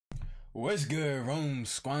What's good, Rome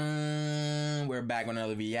Squad? We're back with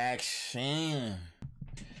another reaction.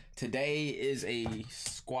 Today is a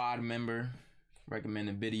squad member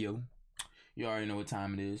recommended video. You already know what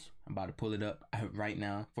time it is. I'm about to pull it up right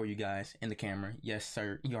now for you guys in the camera. Yes,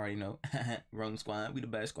 sir. You already know. Rome Squad, we the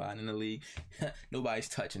best squad in the league. Nobody's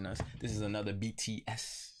touching us. This is another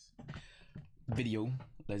BTS video.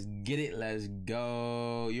 Let's get it. Let's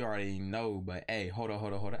go. You already know, but hey, hold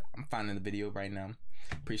on. I'm finding the video right now.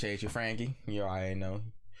 Appreciate you, Frankie. You already know.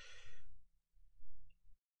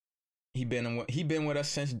 He been with us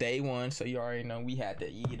since day one, so you already know we had to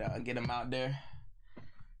get him out there.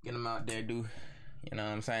 Get him out there, dude. You know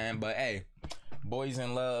what I'm saying? But hey, boys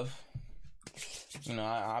in love. You know,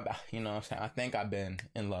 I you know what I'm saying? I think I've been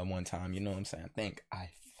in love one time. You know what I'm saying? I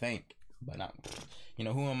think. But not, you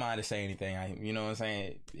know, who am I to say anything? You know what I'm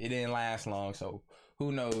saying? It didn't last long, so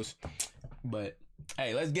who knows? But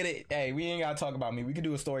hey, let's get it. Hey, we ain't gotta talk about me. We could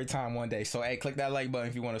do a story time one day. So hey, click that like button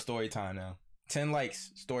if you want a story time now. 10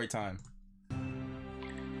 likes, story time.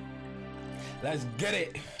 Let's get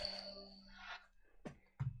it.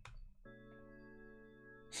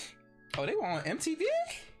 Oh, they were on MTV?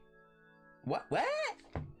 What?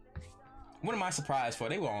 What am I surprised for?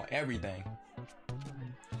 They were on everything.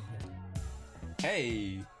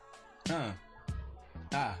 Hey.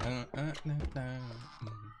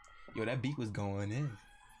 Yo, that beat was going in.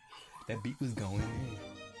 That beat was going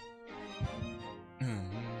in.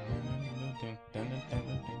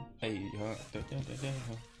 Hey,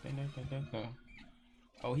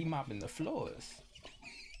 oh, he mopping the floors.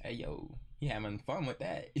 Hey, yo, he having fun with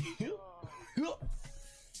that.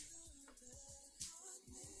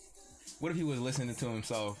 What if he was listening to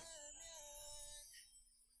himself?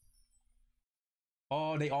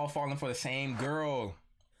 Oh, they all falling for the same girl.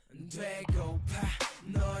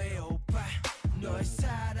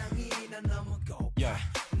 Yeah.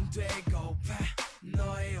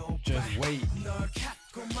 Just wait.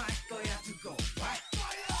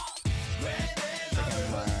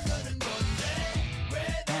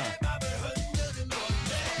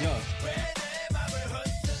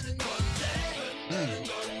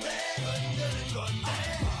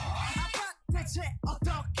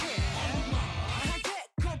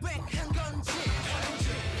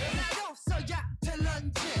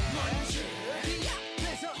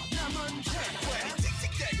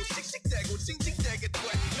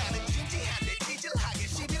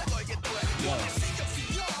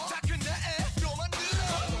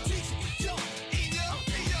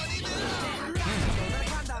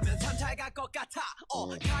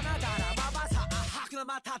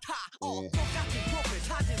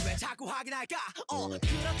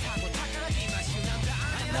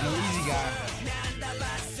 Not an easy guy.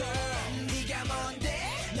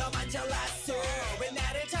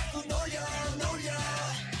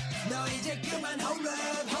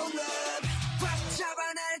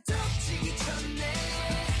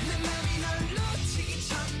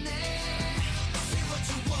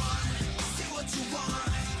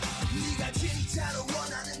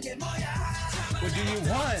 What do you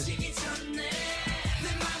want?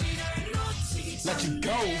 Let you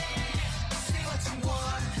go.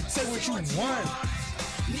 Say what you want.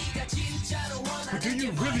 What do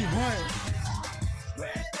you really want?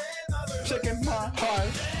 Checking my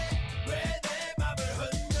heart.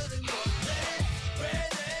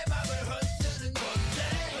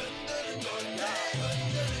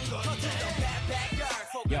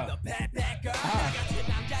 Yeah.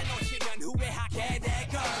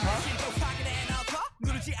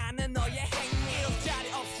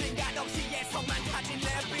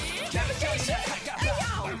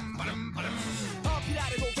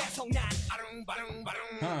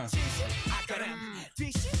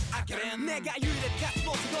 내가 유일한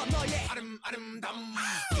모습도 너의 아름다움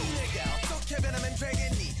내가 어떻게 변하면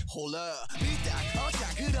되겠니 홀라 믿다 어자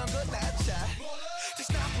그런 건 낫자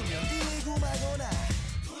다시 나쁘면 이고 말거나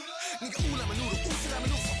네가 우라면 울어 웃으라면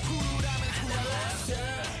웃어 쿨하면 쿨하라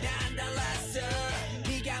난 달랐어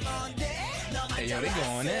네가 뭔데 너만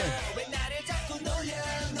잘났어 왜 나를 자꾸 놀려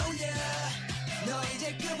너 이제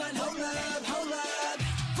그만 hold up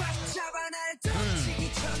꽉 잡아 날 덮치기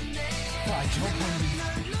전에 꽉 잡아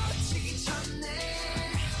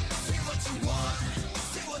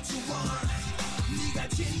네가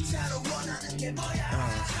진짜로 원하는 게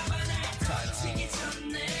뭐야 터지기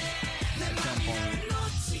전에 내 맘을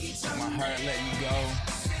놓치기 전에 My heart let you go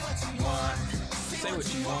Say what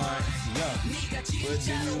you want Yeah What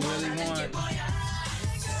do you really want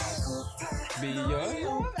Be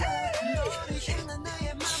your 너는 나의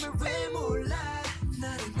맘을 왜 몰라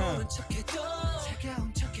나를 모른 척해도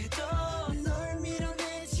차가운 척해도 널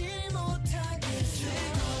밀어내지 못하겠어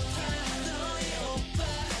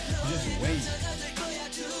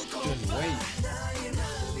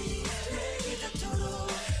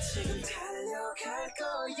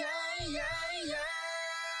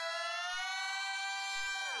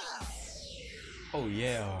Oh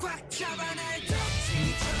yeah.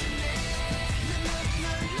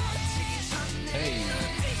 Hey.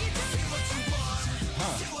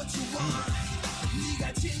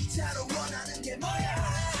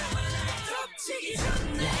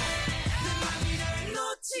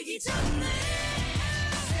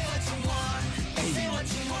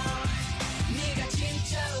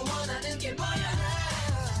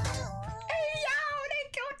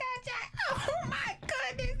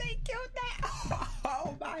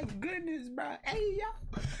 Oh my goodness, bro. Hey,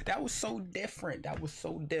 yo. That was so different. That was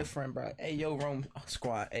so different, bro. Hey, yo, Rome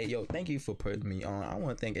Squad. Hey, yo, thank you for putting me on. I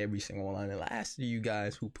want to thank every single one of the last of you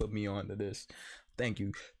guys who put me on to this. Thank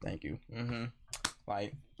you. Thank you.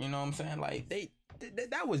 Like, you know what I'm saying? Like,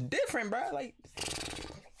 that was different, bro. Like,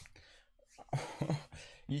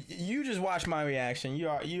 you just watched my reaction. You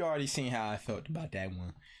already seen how I felt about that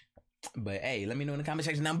one. But, hey, let me know in the comment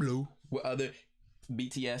section down below what other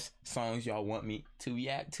BTS songs y'all want me to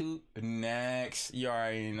react to next. You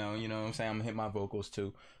already know, you know what I'm saying? I'm gonna hit my vocals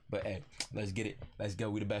too. But hey, let's get it. Let's go.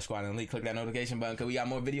 We the best squad in the league. Click that notification button because we got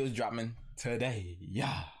more videos dropping today.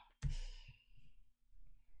 Yeah.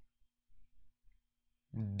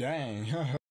 Dang.